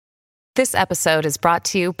This episode is brought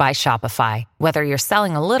to you by Shopify. Whether you're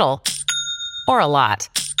selling a little or a lot,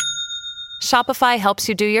 Shopify helps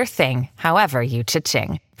you do your thing, however you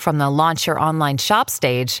cha-ching. From the launch your online shop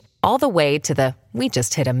stage, all the way to the we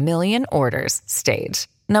just hit 1 million orders stage.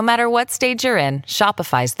 No matter what stage you're in,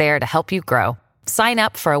 Shopify's there to help you grow. Sign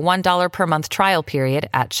up for a $1 per month trial period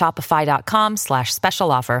at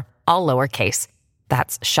shopify.com/special offer, all lowercase.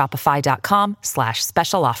 That's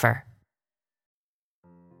shopify.com/special offer.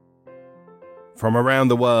 From around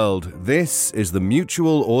the world, this is the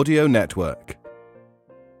Mutual Audio Network.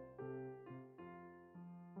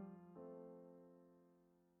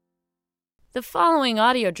 The following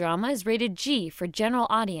audio drama is rated G for general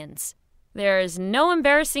audience. There is no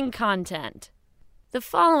embarrassing content. The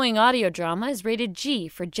following audio drama is rated G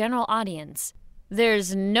for general audience.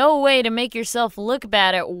 There's no way to make yourself look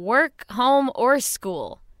bad at work, home, or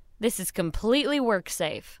school. This is completely work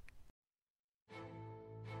safe.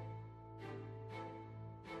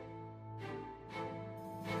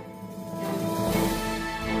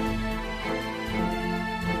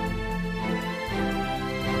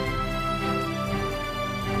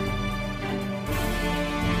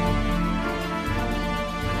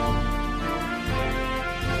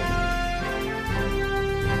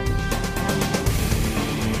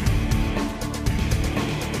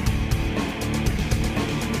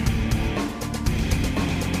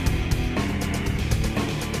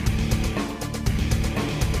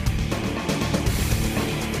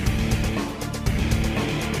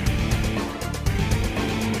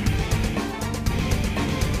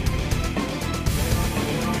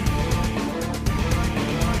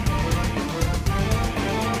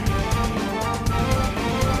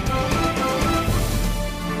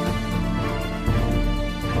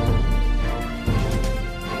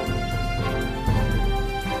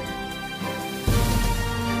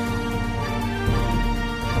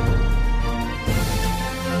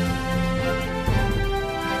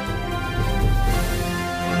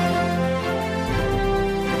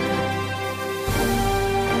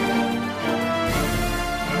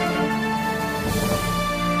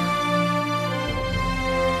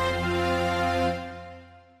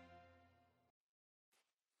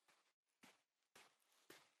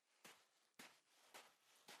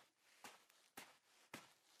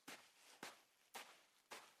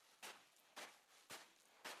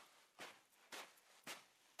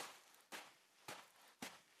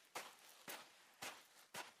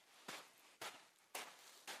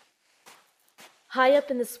 High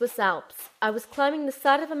up in the Swiss Alps, I was climbing the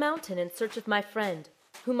side of a mountain in search of my friend,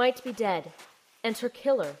 who might be dead, and her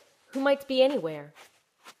killer, who might be anywhere.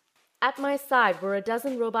 At my side were a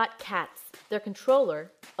dozen robot cats. Their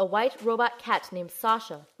controller, a white robot cat named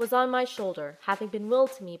Sasha, was on my shoulder, having been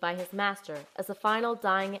willed to me by his master as a final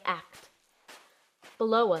dying act.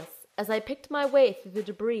 Below us, as I picked my way through the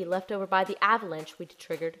debris left over by the avalanche we'd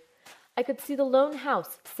triggered, I could see the lone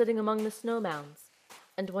house sitting among the snow mounds,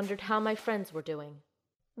 and wondered how my friends were doing.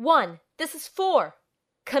 1, this is 4.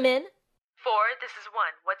 Come in. 4, this is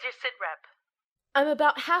 1. What's your sit rep? I'm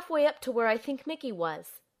about halfway up to where I think Mickey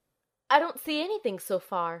was. I don't see anything so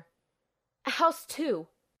far. House 2.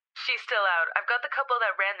 She's still out. I've got the couple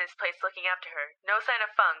that ran this place looking after her. No sign of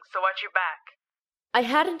Fung, so watch your back. I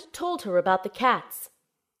hadn't told her about the cats.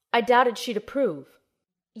 I doubted she'd approve.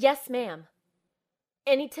 Yes, ma'am.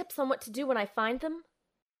 Any tips on what to do when I find them?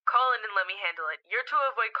 Call in and let me handle it. You're to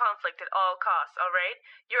avoid conflict at all costs, all right?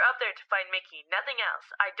 You're up there to find Mickey, nothing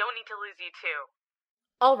else. I don't need to lose you too.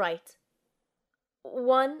 All right.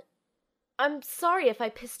 1, I'm sorry if I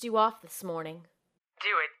pissed you off this morning.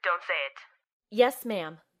 Do it, don't say it. Yes,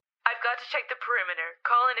 ma'am. I've got to check the perimeter.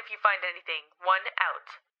 Call in if you find anything. 1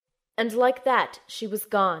 out. And like that, she was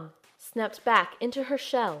gone, snapped back into her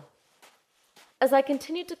shell. As I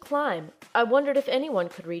continued to climb, I wondered if anyone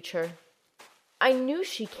could reach her. I knew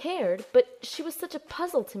she cared, but she was such a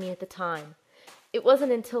puzzle to me at the time. It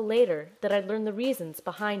wasn't until later that I'd learned the reasons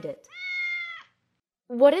behind it.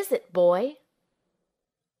 What is it, boy?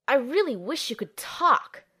 I really wish you could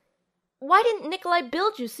talk. Why didn't Nikolai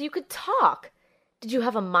build you so you could talk? Did you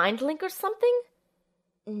have a mind link or something?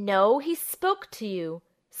 No, he spoke to you,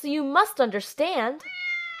 so you must understand.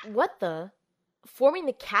 What the? Forming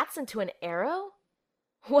the cats into an arrow?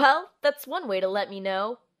 Well, that's one way to let me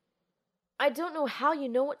know. I don't know how you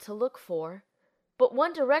know what to look for, but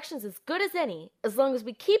one direction's as good as any, as long as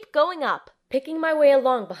we keep going up. Picking my way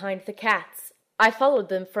along behind the cats, I followed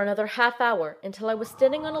them for another half hour until I was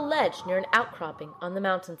standing on a ledge near an outcropping on the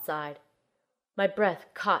mountainside. My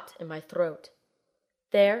breath caught in my throat.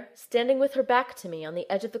 There, standing with her back to me on the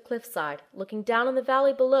edge of the cliffside, looking down on the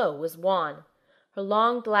valley below, was Juan, her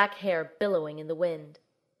long black hair billowing in the wind.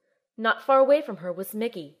 Not far away from her was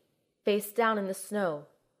Mickey, face down in the snow,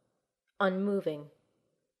 unmoving.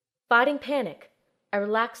 Fighting panic, I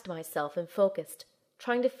relaxed myself and focused,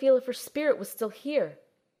 trying to feel if her spirit was still here,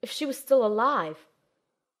 if she was still alive.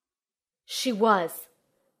 She was.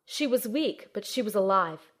 She was weak, but she was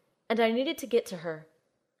alive, and I needed to get to her.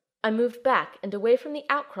 I moved back and away from the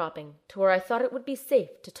outcropping to where I thought it would be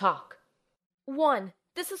safe to talk. 1.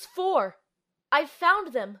 This is 4. I've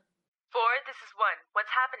found them. 4, this is 1.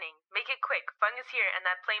 What's happening? Make it quick. Fung is here, and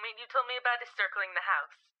that playmate you told me about is circling the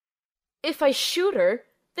house. If I shoot her,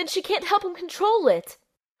 then she can't help him control it.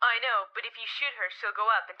 I know, but if you shoot her, she'll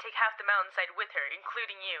go up and take half the mountainside with her,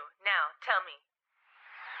 including you. Now, tell me.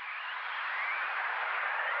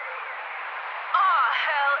 Aw,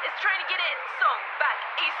 hell, it's trying to get in. Song, back,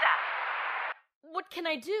 ASAP. What can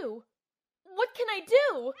I do? What can I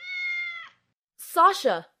do?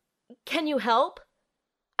 Sasha, can you help?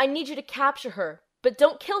 I need you to capture her, but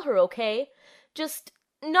don't kill her, okay? Just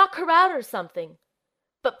knock her out or something.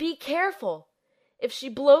 But be careful. If she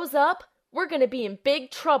blows up, we're gonna be in big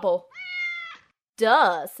trouble.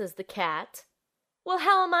 Duh, says the cat. Well,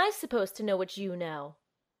 how am I supposed to know what you know?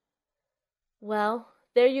 Well,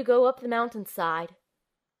 there you go up the mountainside.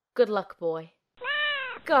 Good luck, boy.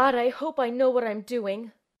 God, I hope I know what I'm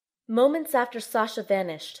doing. Moments after Sasha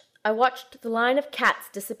vanished, I watched the line of cats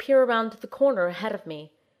disappear around the corner ahead of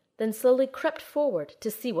me, then slowly crept forward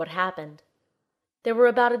to see what happened. There were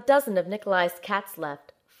about a dozen of Nikolai's cats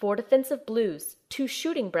left, 4 defensive blues, 2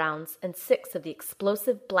 shooting browns, and 6 of the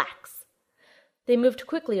explosive blacks. They moved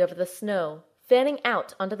quickly over the snow, fanning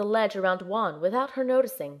out onto the ledge around Juan without her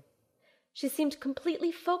noticing. She seemed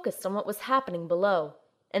completely focused on what was happening below,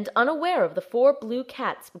 and unaware of the 4 blue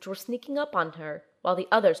cats which were sneaking up on her while the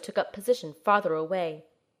others took up position farther away.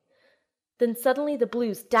 Then suddenly the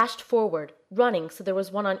blues dashed forward, running so there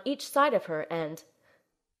was one on each side of her, and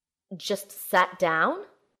just sat down?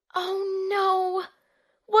 Oh no!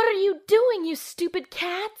 What are you doing, you stupid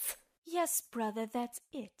cats? Yes, brother, that's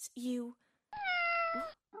it. You...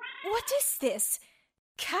 What is this?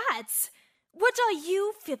 Cats? What are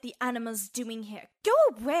you filthy animals doing here? Go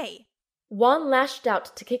away! Juan lashed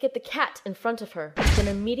out to kick at the cat in front of her, then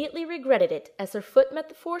immediately regretted it as her foot met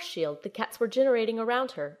the force shield the cats were generating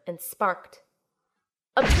around her and sparked.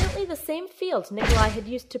 Apparently the same field Nikolai had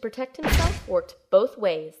used to protect himself worked both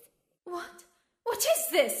ways. What? What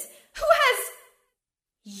is this? Who has...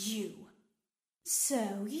 You.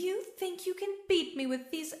 So, you think you can beat me with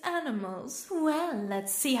these animals? Well,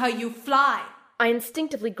 let's see how you fly. I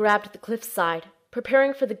instinctively grabbed the cliffside,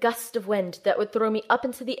 preparing for the gust of wind that would throw me up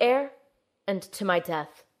into the air and to my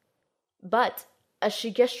death. But, as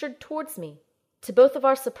she gestured towards me, to both of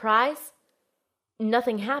our surprise,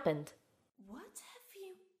 nothing happened. What have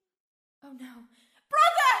you... Oh no.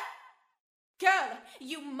 Brother! Girl,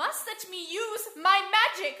 you must let me use my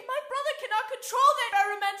magic. My brother cannot control the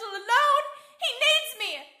environmental alone. He needs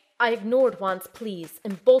me. I ignored Juan's pleas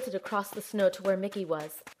and bolted across the snow to where Mickey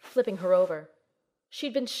was, flipping her over.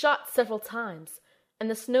 She'd been shot several times, and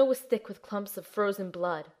the snow was thick with clumps of frozen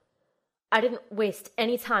blood. I didn't waste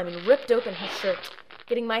any time and ripped open her shirt,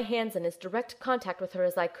 getting my hands in as direct contact with her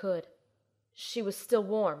as I could. She was still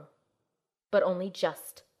warm, but only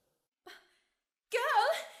just. Girl,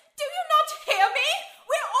 do you not hear me?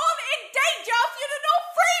 We're all in danger if you do not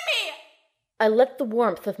free me! I let the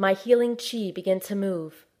warmth of my healing chi begin to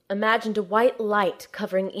move, imagined a white light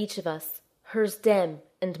covering each of us, hers dim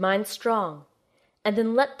and mine strong, and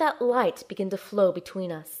then let that light begin to flow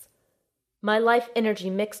between us. My life energy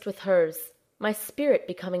mixed with hers, my spirit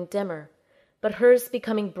becoming dimmer, but hers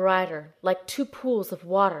becoming brighter, like 2 pools of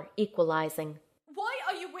water equalizing. Why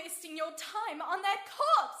are you wasting your time on that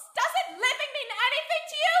corpse? Doesn't living mean anything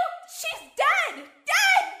to you? She's dead!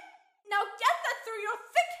 Dead! Now get that through your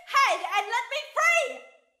thick head and let me free!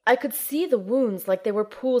 I could see the wounds like they were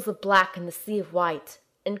pools of black in the sea of white,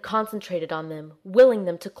 and concentrated on them, willing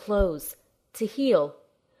them to close, to heal.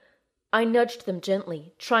 I nudged them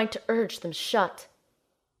gently, trying to urge them shut.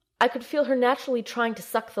 I could feel her naturally trying to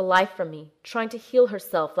suck the life from me, trying to heal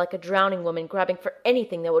herself like a drowning woman grabbing for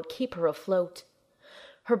anything that would keep her afloat.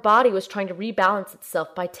 Her body was trying to rebalance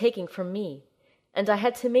itself by taking from me, and I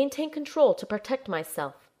had to maintain control to protect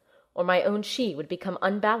myself, or my own chi would become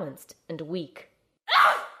unbalanced and weak.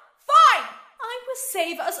 Ah! Fine! I will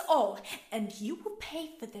save us all, and you will pay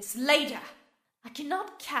for this later. I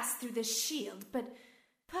cannot cast through the shield, but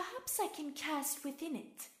perhaps I can cast within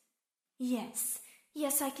it. Yes,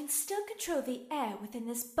 I can still control the air within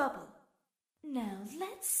this bubble. Now,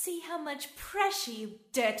 let's see how much pressure you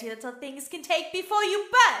dirty little things can take before you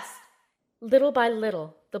burst. Little by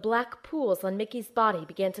little, the black pools on Mickey's body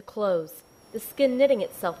began to close, the skin knitting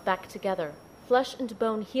itself back together, flesh and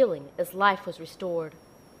bone healing as life was restored.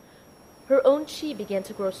 Her own chi began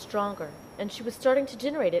to grow stronger, and she was starting to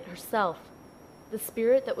generate it herself. The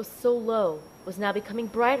spirit that was so low was now becoming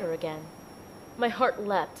brighter again. My heart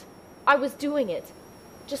leapt. I was doing it.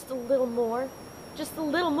 Just a little more,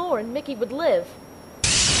 and Mickey would live.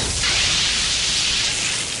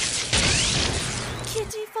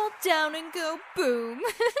 Kitty fall down and go boom.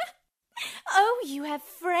 Oh, you have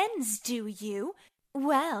friends, do you?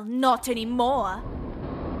 Well, not anymore.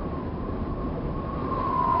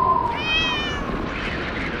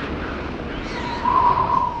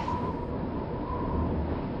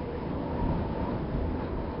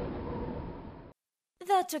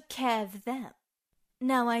 That took care of them.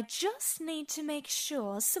 Now I just need to make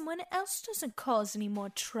sure someone else doesn't cause any more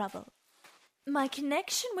trouble. My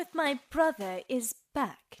connection with my brother is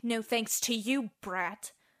back, no thanks to you,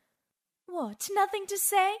 brat. What, nothing to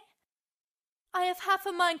say? I have half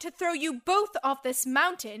a mind to throw you both off this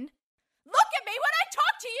mountain. Look at me when I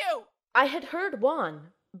talk to you! I had heard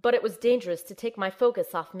Juan, but it was dangerous to take my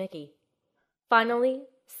focus off Mickey. Finally,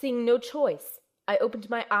 seeing no choice, I opened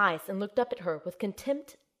my eyes and looked up at her with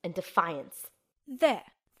contempt and defiance. There,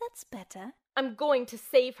 that's better. I'm going to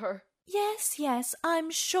save her. Yes,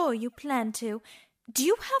 I'm sure you plan to. Do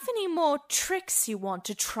you have any more tricks you want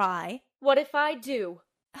to try? What if I do?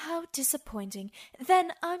 How disappointing.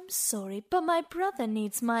 Then I'm sorry, but my brother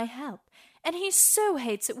needs my help, and he so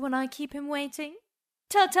hates it when I keep him waiting.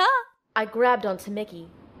 Ta-ta! I grabbed onto Mickey,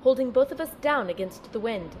 holding both of us down against the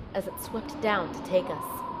wind as it swept down to take us.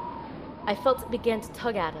 I felt it began to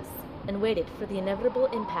tug at us and waited for the inevitable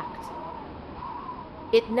impact.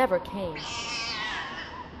 It never came.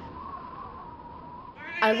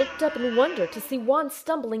 I looked up in wonder to see Juan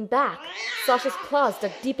stumbling back. Sasha's claws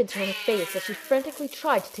dug deep into her face as she frantically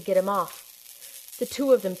tried to get him off. The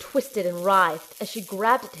two of them twisted and writhed as she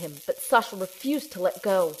grabbed at him, but Sasha refused to let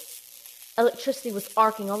go. Electricity was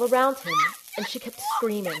arcing all around him, and she kept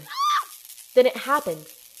screaming. Then it happened.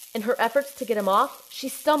 In her efforts to get him off, she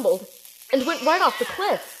stumbled and went right off the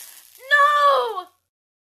cliff. No!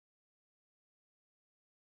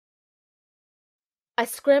 I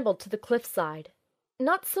scrambled to the cliffside.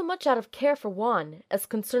 Not so much out of care for Juan as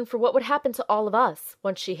concern for what would happen to all of us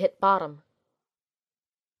once she hit bottom.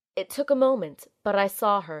 It took a moment, but I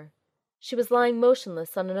saw her. She was lying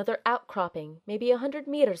motionless on another outcropping, maybe 100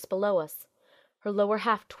 meters below us, her lower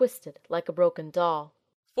half twisted like a broken doll.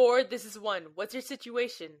 4, this is 1. What's your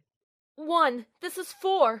situation? 1, this is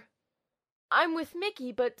 4. I'm with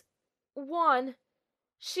Mickey, but Juan,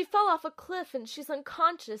 she fell off a cliff and she's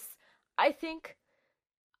unconscious. I think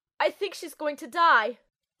she's going to die.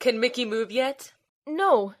 Can Mickey move yet?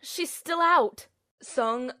 No, she's still out.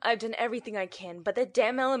 Song, I've done everything I can, but that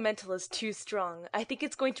damn elemental is too strong. I think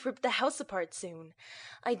it's going to rip the house apart soon.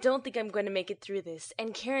 I don't think I'm going to make it through this,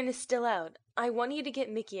 and Karen is still out. I want you to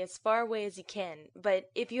get Mickey as far away as you can,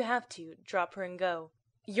 but if you have to, drop her and go.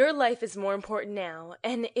 Your life is more important now,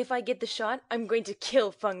 and if I get the shot, I'm going to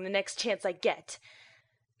kill Fung the next chance I get.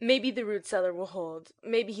 Maybe the root cellar will hold.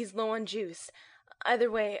 Maybe he's low on juice.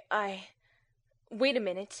 Either way, Wait a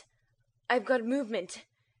minute. I've got movement.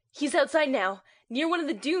 He's outside now, near one of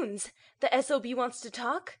the dunes. The SOB wants to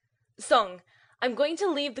talk? Song, I'm going to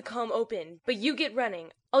leave the comm open, but you get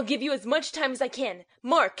running. I'll give you as much time as I can.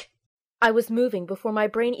 Mark! I was moving before my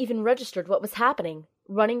brain even registered what was happening,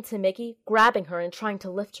 running to Mickey, grabbing her and trying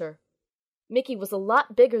to lift her. Mickey was a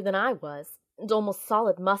lot bigger than I was, and almost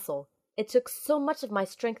solid muscle. It took so much of my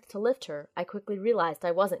strength to lift her, I quickly realized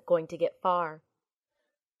I wasn't going to get far.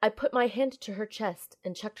 I put my hand to her chest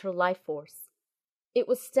and checked her life force. It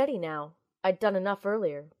was steady now. I'd done enough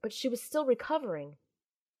earlier, but she was still recovering.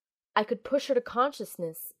 I could push her to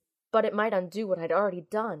consciousness, but it might undo what I'd already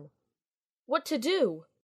done. What to do?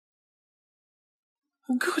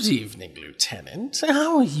 Good evening, Lieutenant.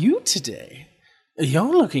 How are you today?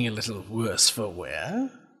 You're looking a little worse for wear.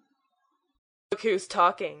 Look who's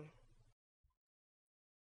talking.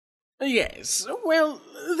 Yes, well,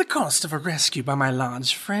 the cost of a rescue by my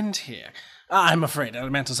large friend here. I'm afraid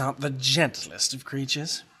elementals aren't the gentlest of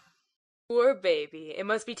creatures. Poor baby. It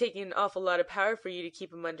must be taking an awful lot of power for you to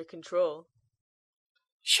keep him under control.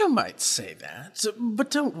 You might say that, but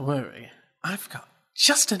don't worry. I've got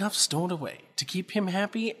just enough stored away to keep him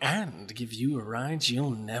happy and give you a ride you'll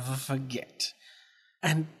never forget.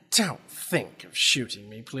 And don't think of shooting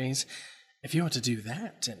me, please. If you were to do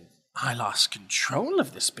that, and I lost control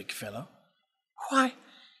of this big fellow, why,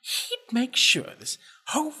 he'd make sure this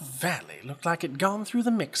whole valley looked like it'd gone through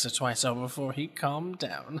the mixer twice over before he calmed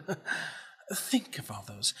down. Think of all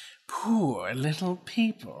those poor little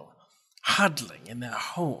people huddling in their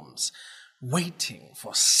homes, waiting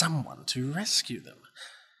for someone to rescue them.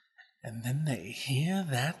 And then they hear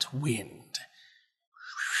that wind.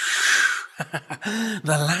 The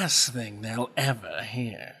last thing they'll ever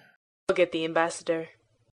hear. I'll get the ambassador.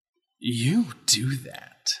 You do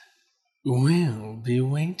that. We'll be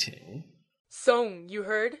waiting. Song, you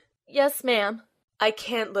heard? Yes, ma'am. I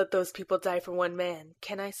can't let those people die for one man,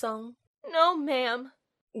 can I, Song? No, ma'am.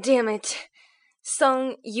 Damn it.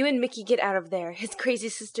 Song, you and Mickey get out of there. His crazy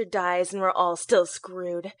sister dies and we're all still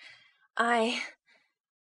screwed.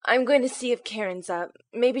 I'm going to see if Karen's up.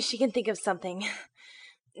 Maybe she can think of something.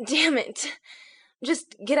 Damn it.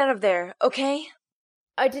 Just get out of there, okay?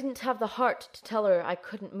 I didn't have the heart to tell her I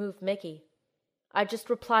couldn't move Mickey. I just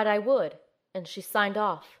replied I would, and she signed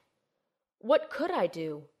off. What could I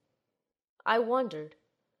do? I wondered.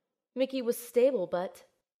 Mickey was stable, but...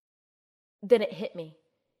 Then it hit me.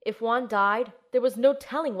 If Juan died, there was no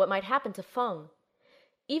telling what might happen to Feng.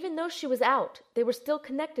 Even though she was out, they were still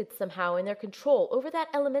connected somehow in their control over that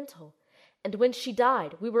elemental, and when she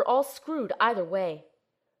died, we were all screwed either way.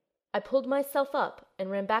 I pulled myself up and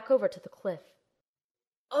ran back over to the cliff.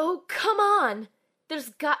 Oh, come on! There's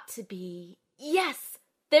got to be... Yes!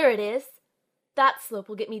 There it is! That slope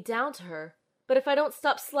will get me down to her, but if I don't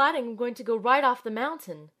stop sliding, I'm going to go right off the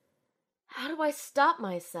mountain. How do I stop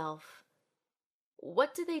myself?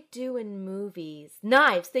 What do they do in movies?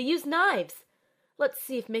 Knives! They use knives! Let's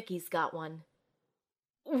see if Mickey's got one.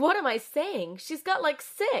 What am I saying? She's got like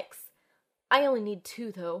 6. I only need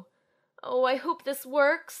 2, though. Oh, I hope this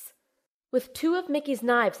works. With 2 of Mickey's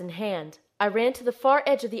knives in hand, I ran to the far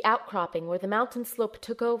edge of the outcropping where the mountain slope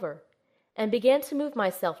took over, and began to move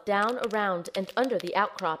myself down, around, and under the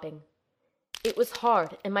outcropping. It was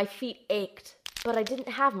hard, and my feet ached, but I didn't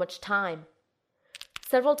have much time.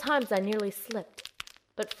 Several times I nearly slipped,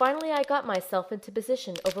 but finally I got myself into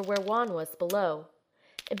position over where Juan was below,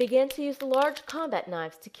 and began to use the large combat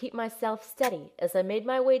knives to keep myself steady as I made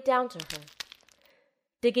my way down to her,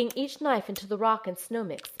 digging each knife into the rock and snow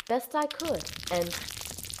mix best I could, and...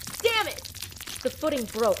 Damn it! The footing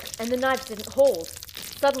broke, and the knives didn't hold.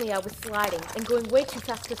 Suddenly I was sliding, and going way too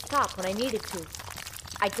fast to stop when I needed to.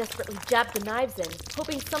 I desperately jabbed the knives in,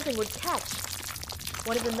 hoping something would catch.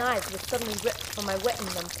 One of the knives was suddenly ripped from my wet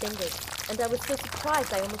and numb fingers, and I was so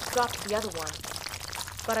surprised I almost dropped the other one.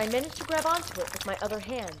 But I managed to grab onto it with my other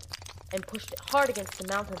hand, and pushed it hard against the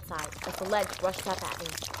mountainside as the ledge rushed up at me.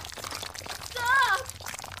 Stop!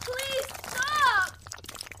 Please stop!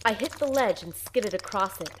 I hit the ledge and skidded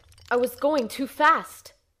across it. I was going too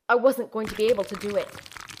fast. I wasn't going to be able to do it.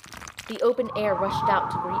 The open air rushed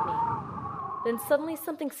out to greet me. Then suddenly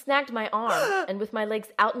something snagged my arm, and with my legs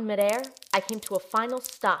out in midair, I came to a final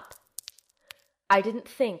stop. I didn't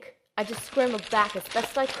think. I just scrambled back as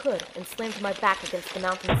best I could and slammed my back against the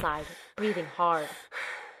mountainside, breathing hard.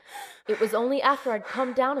 It was only after I'd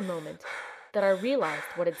calmed down a moment that I realized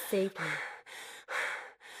what had saved me.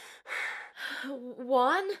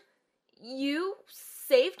 Juan? You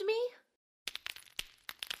saved me?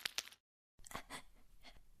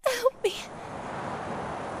 Help me.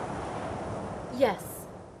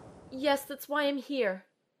 Yes, that's why I'm here.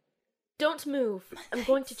 Don't move. I'm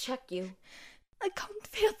going to check you. I can't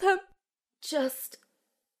feel them.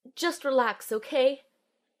 Just relax, okay?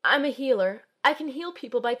 I'm a healer. I can heal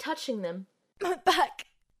people by touching them. My back.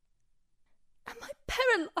 Am I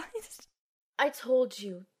paralyzed? I told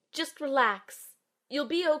you. Just relax. You'll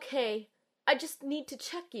be okay. I just need to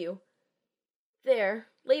check you. There,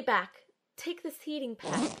 lay back. Take this heating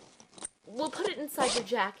pad. We'll put it inside your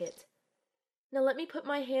jacket. Now let me put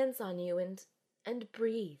my hands on you and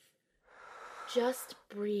breathe. Just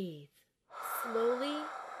breathe. Slowly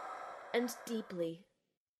and deeply.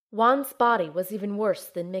 Juan's body was even worse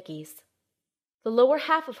than Mickey's. The lower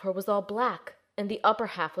half of her was all black, and the upper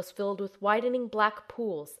half was filled with widening black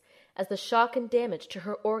pools as the shock and damage to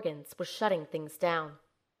her organs was shutting things down.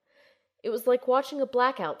 It was like watching a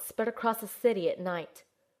blackout spread across a city at night,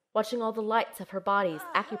 watching all the lights of her body's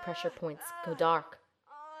acupressure points go dark.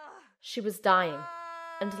 She was dying,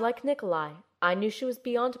 and like Nikolai, I knew she was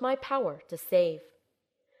beyond my power to save.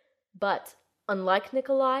 But, unlike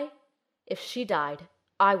Nikolai, if she died,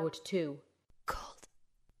 I would too. Cold.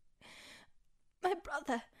 My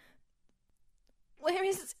brother. Where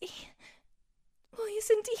is he? Why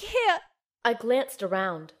isn't he here? I glanced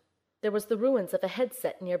around. There was the ruins of a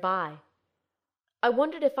headset nearby. I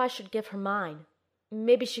wondered if I should give her mine.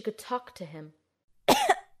 Maybe she could talk to him.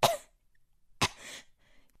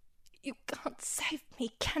 You can't save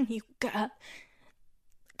me, can you, girl? I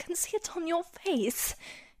can see it on your face.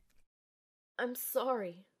 I'm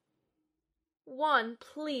sorry. Juan,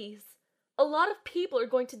 please. A lot of people are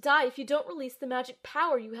going to die if you don't release the magic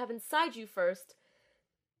power you have inside you first.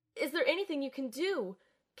 Is there anything you can do?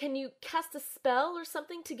 Can you cast a spell or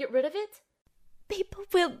something to get rid of it? People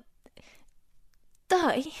will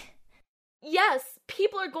die. Yes,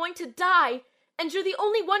 people are going to die, and you're the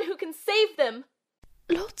only one who can save them.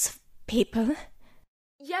 Lots of people.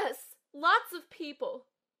 Yes, lots of people.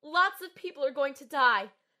 Lots of people are going to die,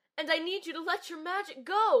 and I need you to let your magic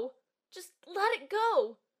go. Just let it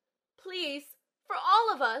go. Please, for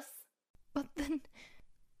all of us. But then,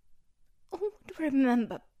 who would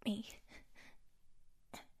remember me?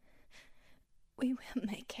 We will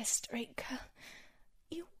make history, girl.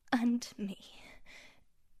 You and me.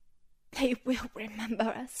 They will remember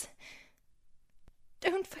us.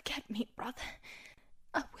 Don't forget me, brother.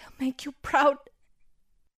 I will make you proud.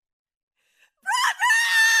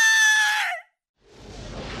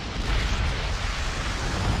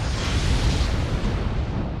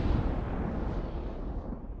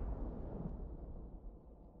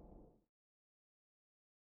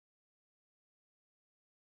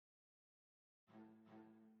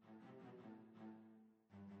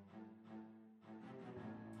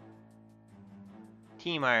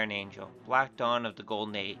 Team Iron Angel, Black Dawn of the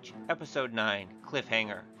Golden Age, Episode 9,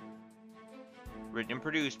 Cliffhanger. Written and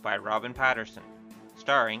produced by Robin Patterson.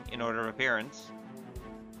 Starring, in order of appearance,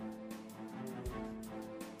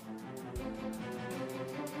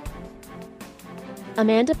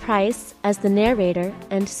 Amanda Price as the narrator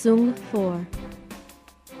and Sung Thor.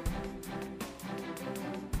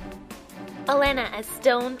 Elena as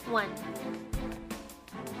Stone 1.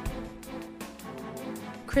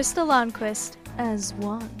 Krista Lundquist as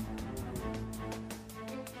Juan.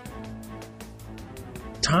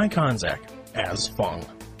 Ty Konzak as Fong.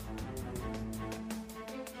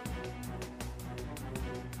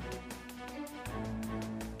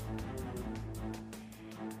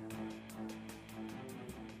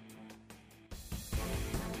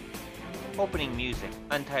 Opening music,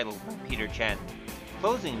 Untitled by Peter Chen.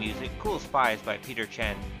 Closing music, Cool Spies by Peter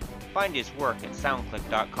Chen. Find his work at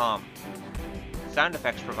soundclick.com. Sound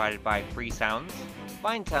effects provided by Free Sounds,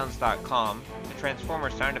 FindSounds.com, the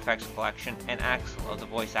Transformers Sound Effects Collection, and Axel of the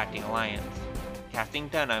Voice Acting Alliance. Casting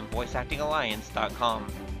done on VoiceActingAlliance.com.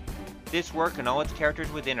 This work and all its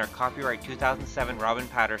characters within are copyright 2007 Robin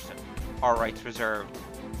Patterson. All rights reserved.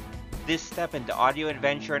 This step into audio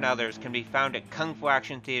adventure and others can be found at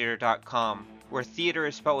KungFuActionTheater.com, where theater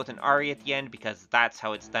is spelled with an R-E at the end because that's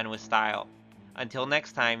how it's done with style. Until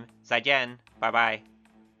next time, 再见, bye bye.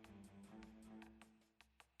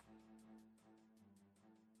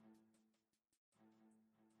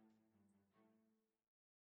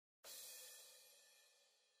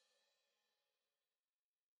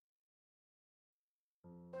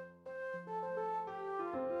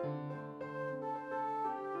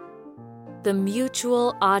 The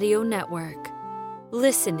Mutual Audio Network.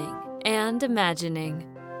 Listening and imagining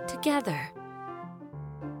together.